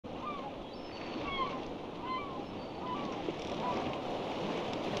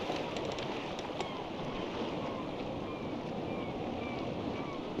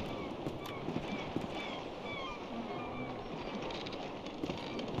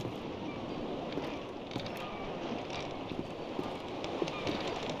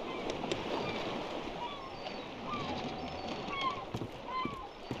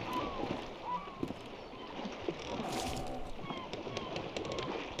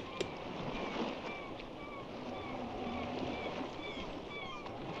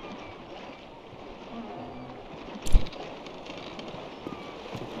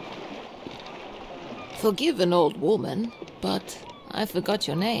Forgive an old woman, but I forgot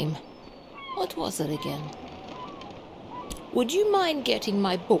your name. What was it again? Would you mind getting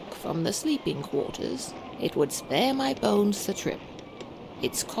my book from the sleeping quarters? It would spare my bones the trip.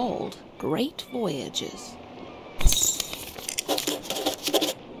 It's called Great Voyages.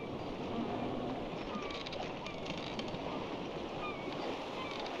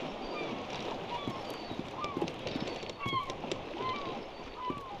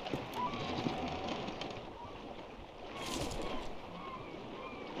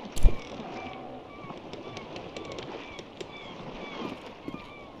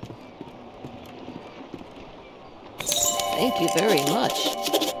 Thank you very much.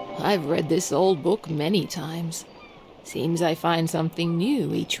 I've read this old book many times. Seems I find something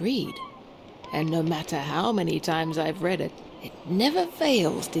new each read. And no matter how many times I've read it, it never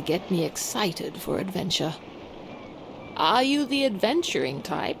fails to get me excited for adventure. Are you the adventuring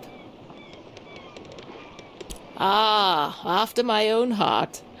type? Ah, after my own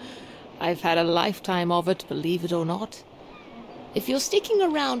heart. I've had a lifetime of it, believe it or not. If you're sticking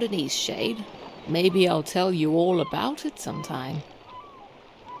around in Eastshade, maybe I'll tell you all about it sometime.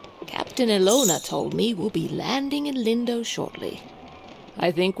 Captain Ilona told me we'll be landing in Lindo shortly.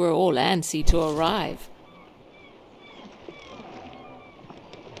 I think we're all antsy to arrive.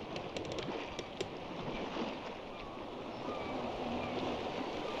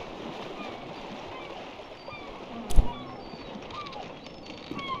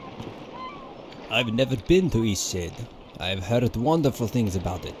 I've never been to Eastshade. I've heard wonderful things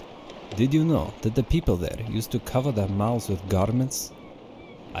about it. Did you know that the people there used to cover their mouths with garments?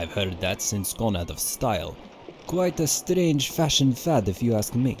 I've heard that's since gone out of style. Quite a strange fashion fad if you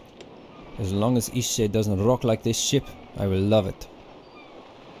ask me. As long as Eastshade doesn't rock like this ship, I will love it.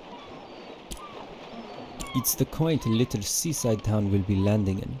 It's the quaint little seaside town we'll be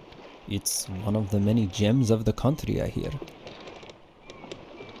landing in. It's one of the many gems of the country, I hear.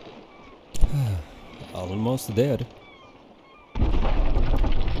 Almost there.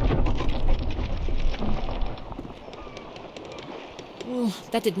 Ooh,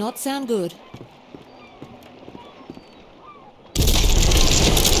 that did not sound good.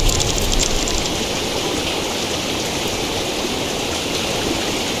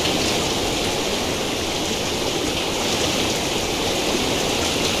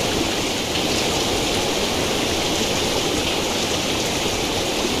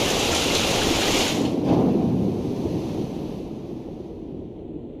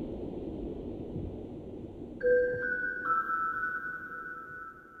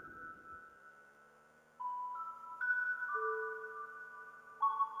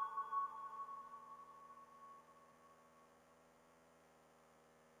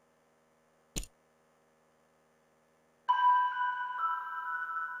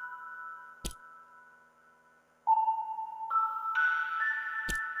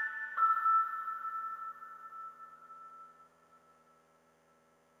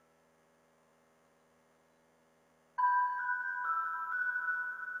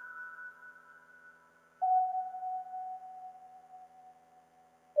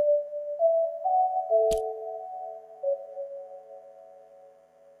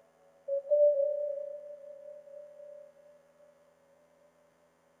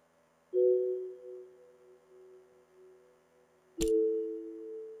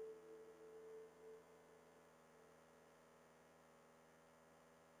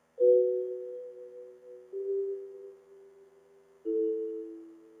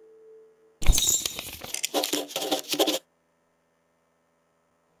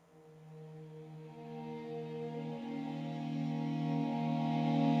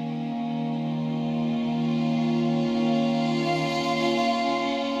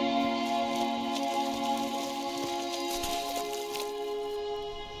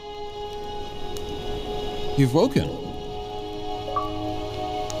 You've woken.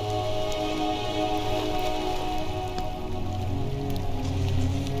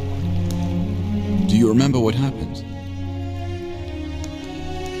 Do you remember what happened?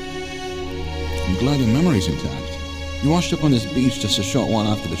 I'm glad your memory's intact. You washed up on this beach just a short while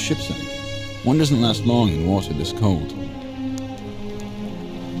after the ship sank. One doesn't last long in water this cold.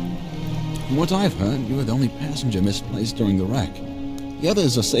 From what I've heard, you were the only passenger misplaced during the wreck. The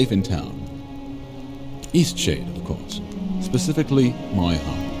others are safe in town. Eastshade, of course. Specifically, my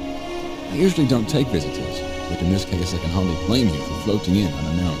home. I usually don't take visitors, but in this case I can hardly blame you for floating in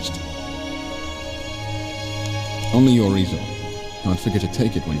unannounced. Only your resolve. Don't forget to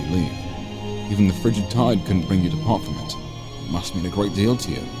take it when you leave. Even the frigid tide couldn't bring you to part from it. It must mean a great deal to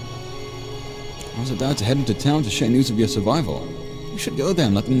you. I was about to head into town to share news of your survival. You should go there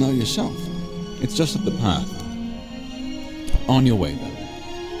and let them know yourself. It's just up the path. On your way, then.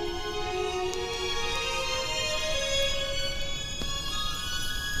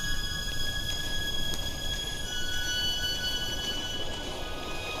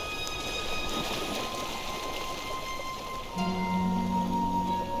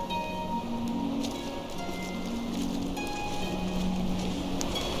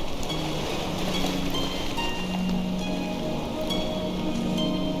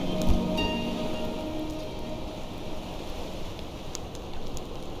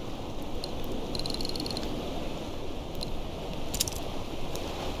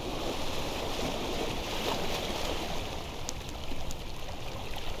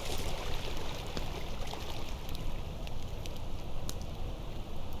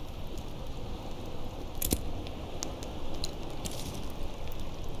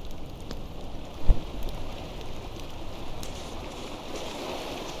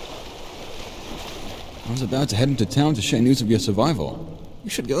 I was about to head into town to share news of your survival. You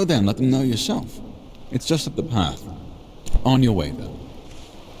should go there and let them know yourself. It's just up the path. On your way, then.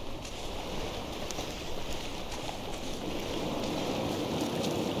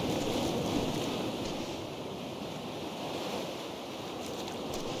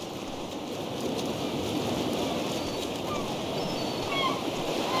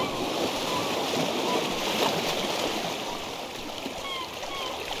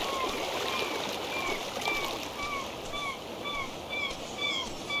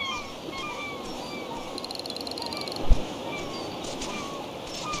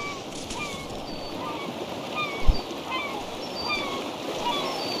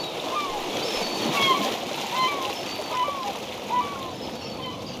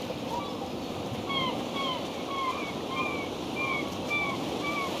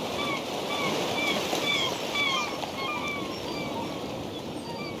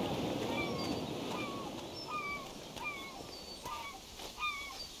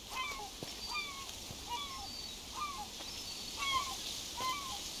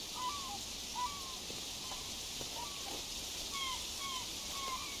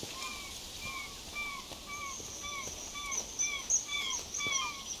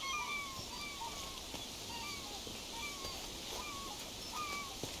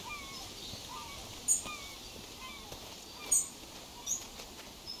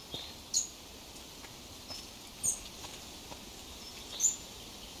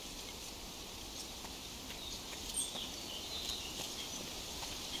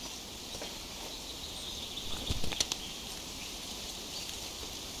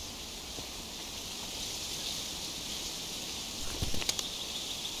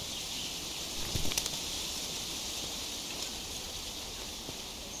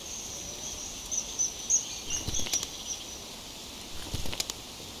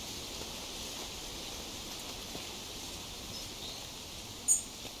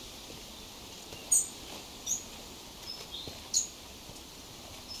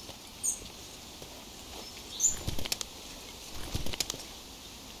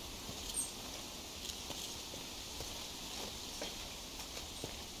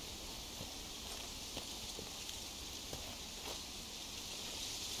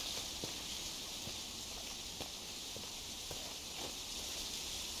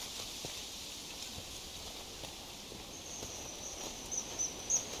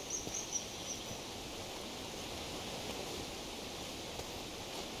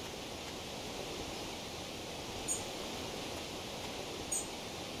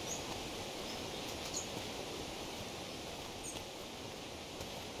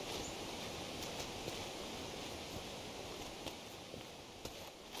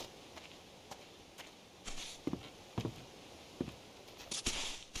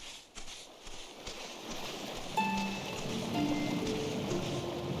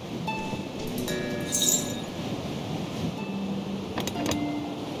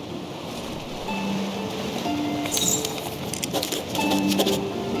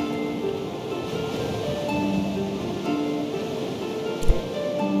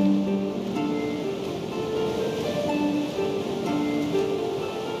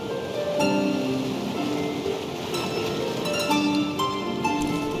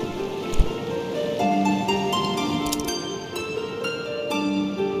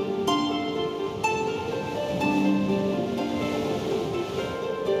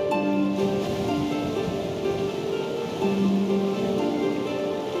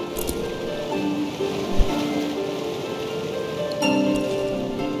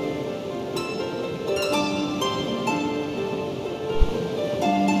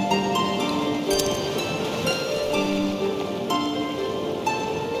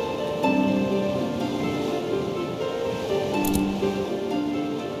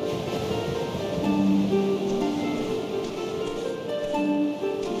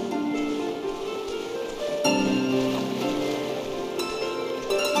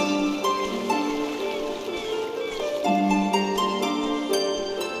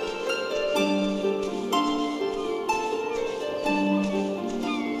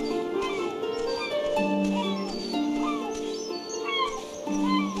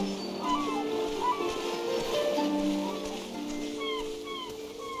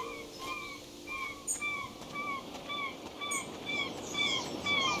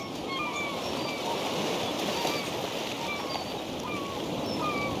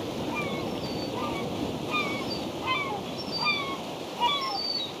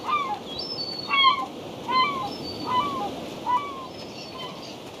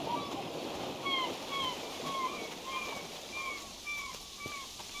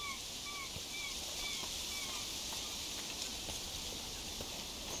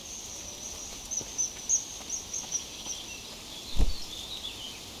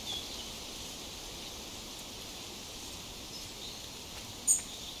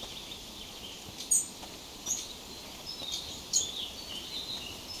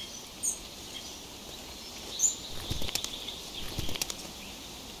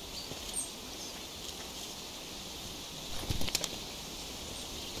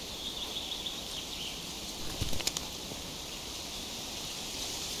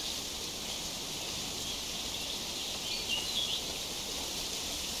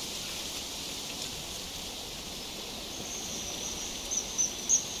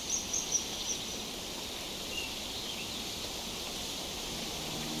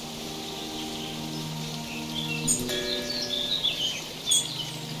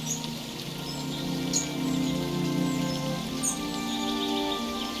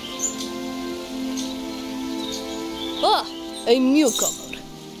 a newcomer.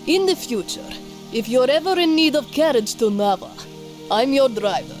 In the future, if you're ever in need of carriage to Nava, I'm your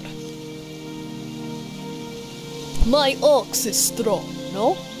driver. My ox is strong,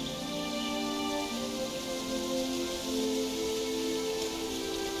 no?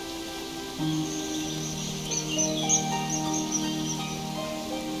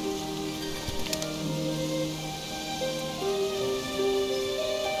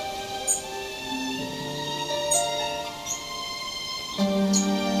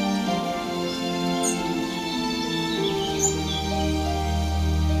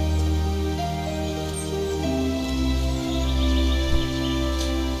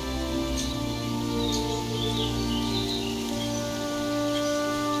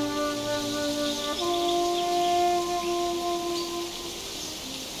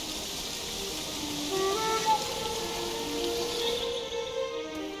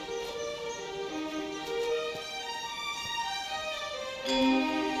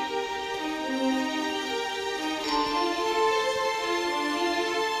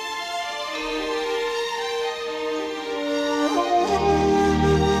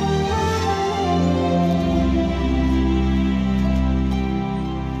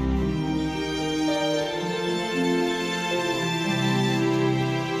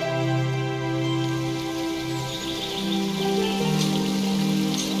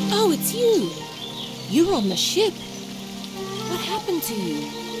 Oh, it's you. You're on the ship. What happened to you?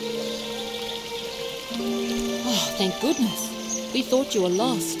 Oh, thank goodness. We thought you were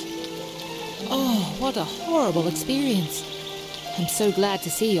lost. Oh, what a horrible experience. I'm so glad to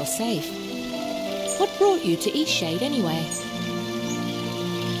see you're safe. What brought you to Eastshade anyway?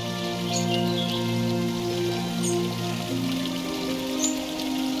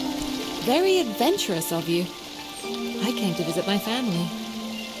 Very adventurous of you. I came to visit my family.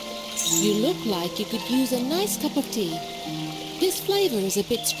 You look like you could use a nice cup of tea. This flavor is a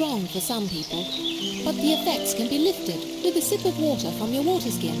bit strong for some people, but the effects can be lifted with a sip of water from your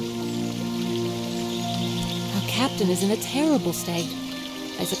water skin. Our captain is in a terrible state.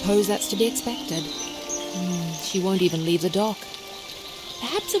 I suppose that's to be expected. She won't even leave the dock.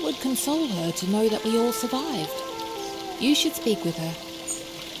 Perhaps it would console her to know that we all survived. You should speak with her.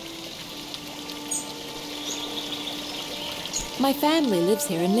 My family lives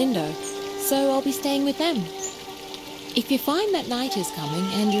here in Lindo, so I'll be staying with them. If you find that night is coming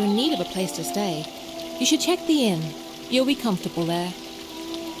and you're in need of a place to stay, you should check the inn. You'll be comfortable there.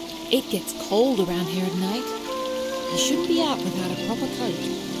 It gets cold around here at night. You shouldn't be out without a proper coat.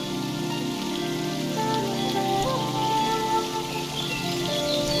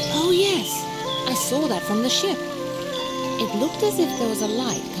 Oh yes, I saw that from the ship. It looked as if there was a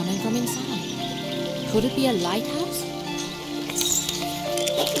light coming from inside. Could it be a lighthouse?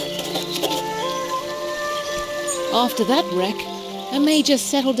 After that wreck, I may just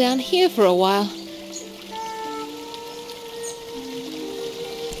settle down here for a while.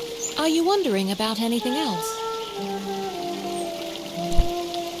 Are you wondering about anything else?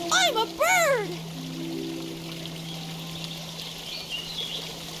 I'm a bird!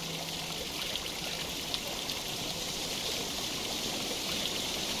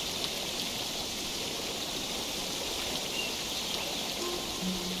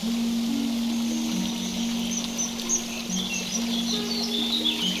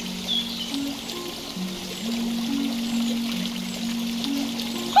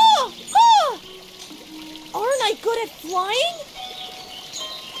 Good at flying?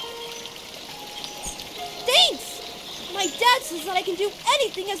 Thanks! My dad says that I can do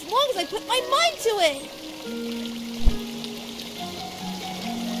anything as long as I put my mind to it!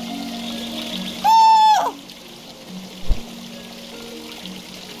 Ah!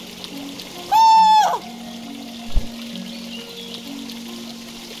 Ah!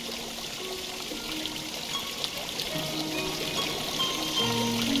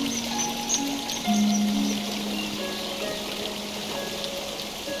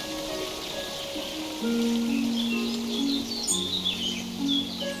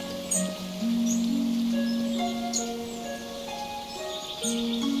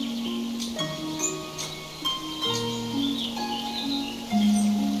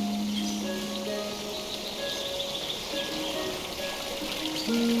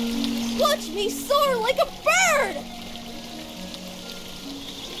 Watch me soar like a bird!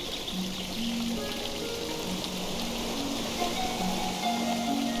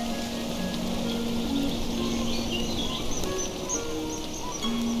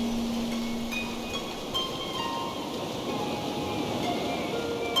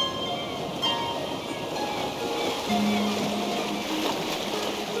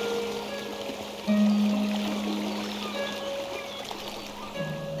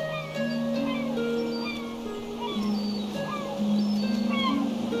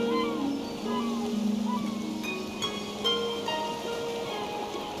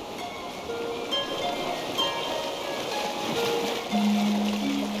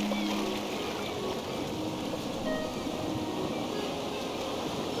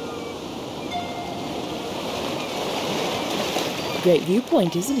 Great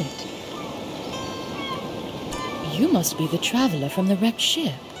viewpoint, isn't it? You must be the traveler from the wrecked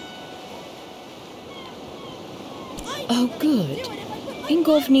ship. Oh, good.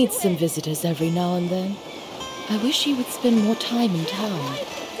 Ingolf needs some visitors every now and then. I wish he would spend more time in town,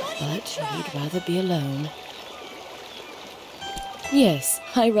 but he'd rather be alone. Yes,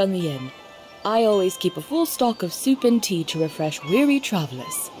 I run the inn. I always keep a full stock of soup and tea to refresh weary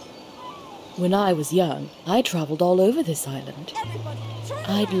travelers. When I was young, I traveled all over this island.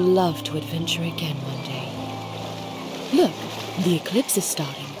 I'd love to adventure again one day. Look, the eclipse is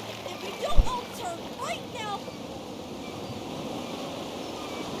starting.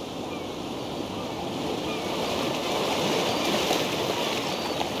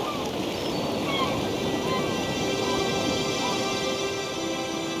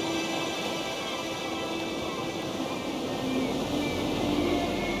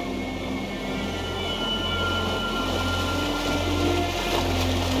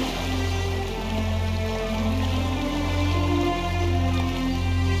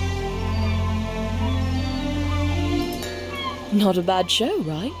 Not a bad show,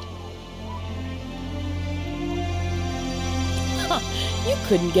 right? You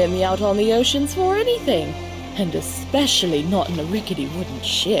couldn't get me out on the oceans for anything, and especially not in a rickety wooden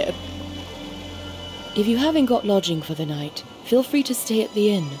ship. If you haven't got lodging for the night, feel free to stay at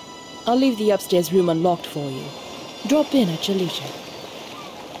the inn. I'll leave the upstairs room unlocked for you. Drop in at your leisure.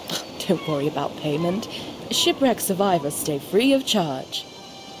 Don't worry about payment. Shipwreck survivors stay free of charge.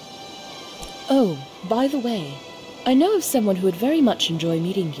 Oh, by the way, I know of someone who would very much enjoy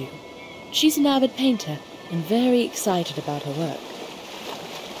meeting you. She's an avid painter and very excited about her work.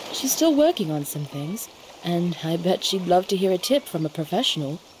 She's still working on some things, and I bet she'd love to hear a tip from a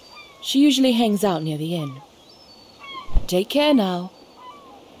professional. She usually hangs out near the inn. Take care now.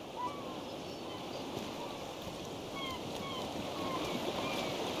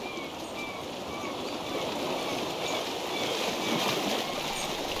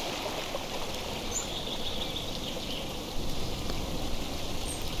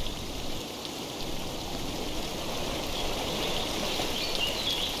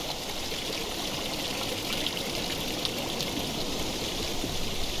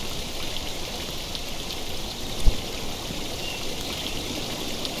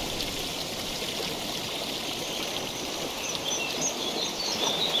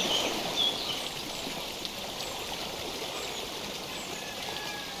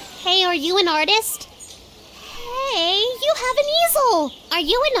 Hey, are you an artist? Hey, you have an easel! Are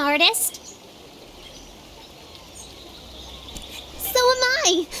you an artist? So am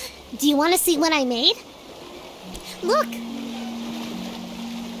I! Do you want to see what I made? Look!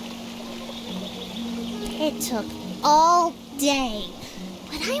 It took all day,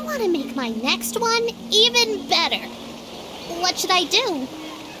 but I want to make my next one even better. What should I do?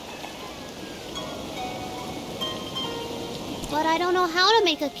 But I don't know how to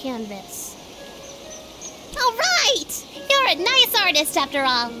make a canvas. All right! You're a nice artist after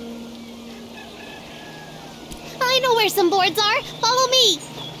all. I know where some boards are. Follow me.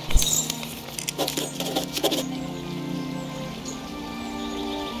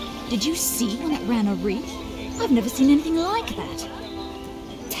 Did you see when it ran a reef? I've never seen anything like that.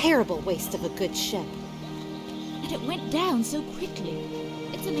 Terrible waste of a good ship. And it went down so quickly.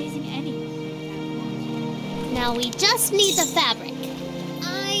 It's amazing anyway. Now we just need the fabric.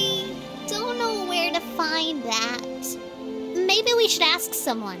 I don't know where to find that. Maybe we should ask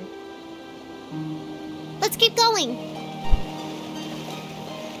someone. Let's keep going.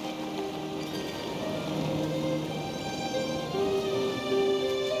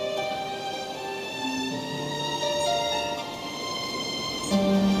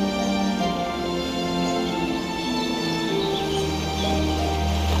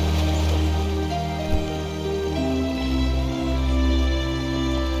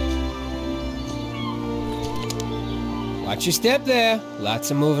 Watch your step there. Lots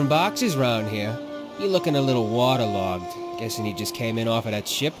of moving boxes around here. You're looking a little waterlogged. Guessing you just came in off of that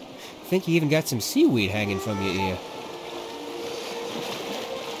ship. Think you even got some seaweed hanging from your ear.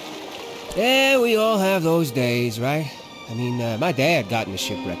 Yeah, we all have those days, right? I mean, my dad got in a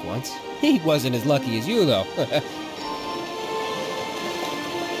shipwreck once. He wasn't as lucky as you, though.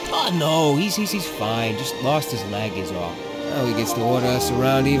 Oh, no, he's fine. Just lost his leg is all. Now he gets to order us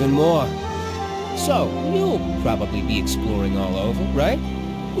around even more. So, you'll probably be exploring all over, right?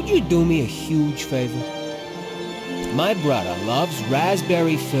 Would you do me a huge favor? My brother loves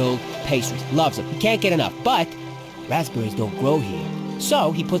raspberry-filled pastries. Loves them. He can't get enough. But raspberries don't grow here.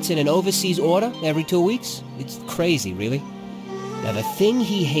 So, he puts in an overseas order every 2 weeks. It's crazy, really. Now, the thing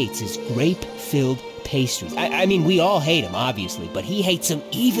he hates is grape-filled pastries. I mean, we all hate him, obviously, but he hates them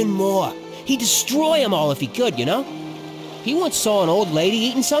even more. He'd destroy them all if he could, you know? He once saw an old lady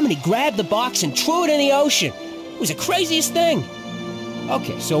eating some, and he grabbed the box and threw it in the ocean. It was the craziest thing.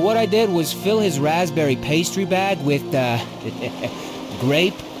 Okay, so what I did was fill his raspberry pastry bag with,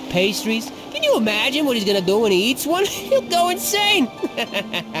 grape pastries. Can you imagine what he's gonna do when he eats one? He'll go insane!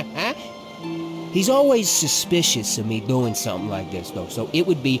 He's always suspicious of me doing something like this, though, so it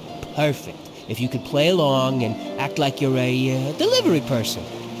would be perfect if you could play along and act like you're a delivery person.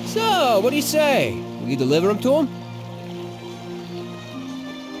 So, what do you say? Will you deliver them to him?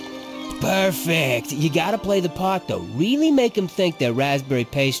 Perfect! You gotta play the part, though. Really make him think they're raspberry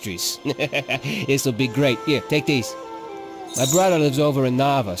pastries. This'll be great. Here, take these. My brother lives over in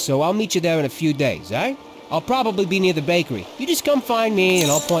Nava, so I'll meet you there in a few days, alright? I'll probably be near the bakery. You just come find me, and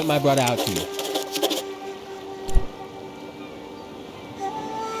I'll point my brother out to you.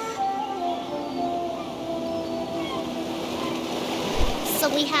 So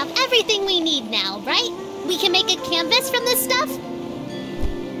we have everything we need now, right? We can make a canvas from this stuff?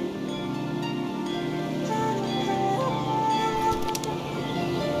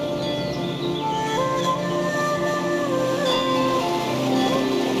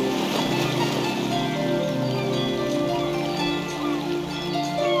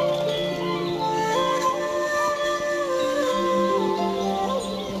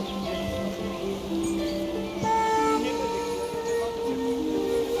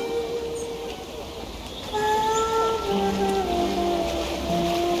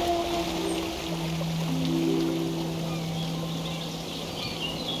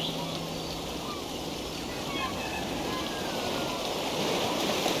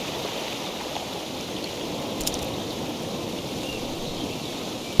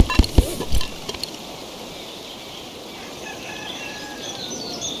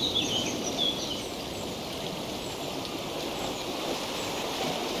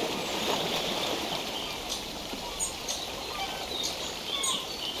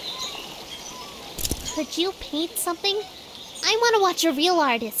 Could you paint something? I want to watch a real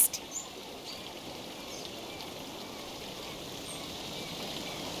artist.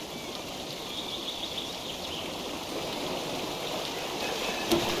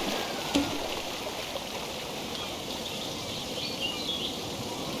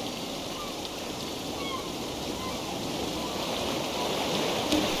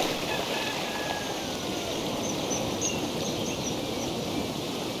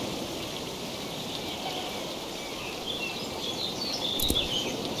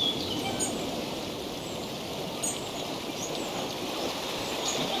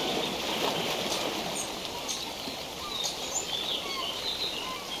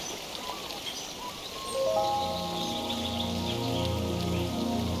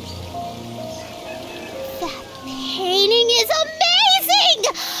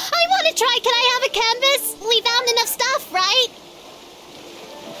 Can I have a canvas? We found enough stuff, right?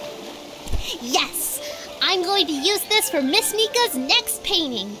 Yes! I'm going to use this for Miss Nika's next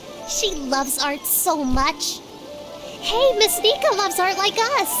painting. She loves art so much. Hey, Miss Nika loves art like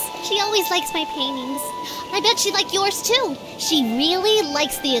us. She always likes my paintings. I bet she'd like yours too. She really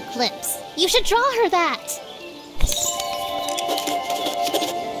likes the eclipse. You should draw her that.